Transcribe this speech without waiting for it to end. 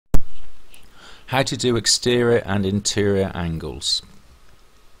How to do exterior and interior angles.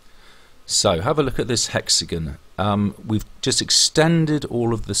 So have a look at this hexagon. We've just extended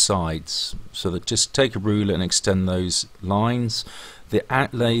all of the sides, so that just take a ruler and extend those lines. The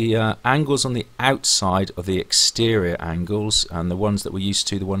angles on the outside are the exterior angles, and the ones that we're used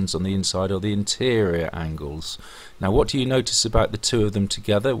to, the ones on the inside, are the interior angles. Now what do you notice about the two of them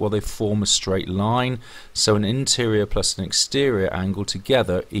together? Well, they form a straight line, so an interior plus an exterior angle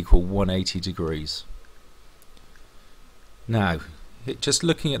together equal 180 degrees. Now, just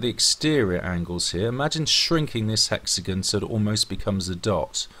looking at the exterior angles here, imagine shrinking this hexagon so it almost becomes a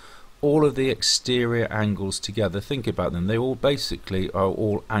dot. All of the exterior angles together, think about them, they all basically are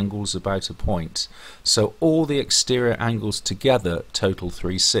all angles about a point. So all the exterior angles together total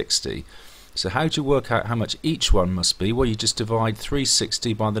 360. So how do you work out how much each one must be? Well, you just divide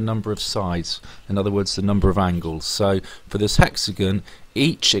 360 by the number of sides, in other words the number of angles. So for this hexagon,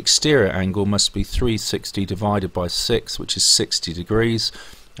 each exterior angle must be 360 divided by 6, which is 60 degrees.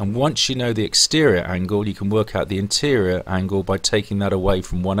 And once you know the exterior angle, you can work out the interior angle by taking that away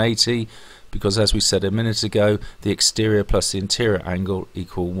from 180, because as we said a minute ago, the exterior plus the interior angle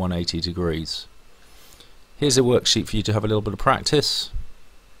equal 180 degrees. Here's a worksheet for you to have a little bit of practice.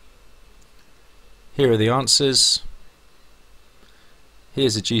 Here are the answers.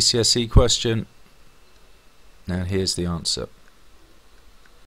 Here's a GCSE question. Now here's the answer.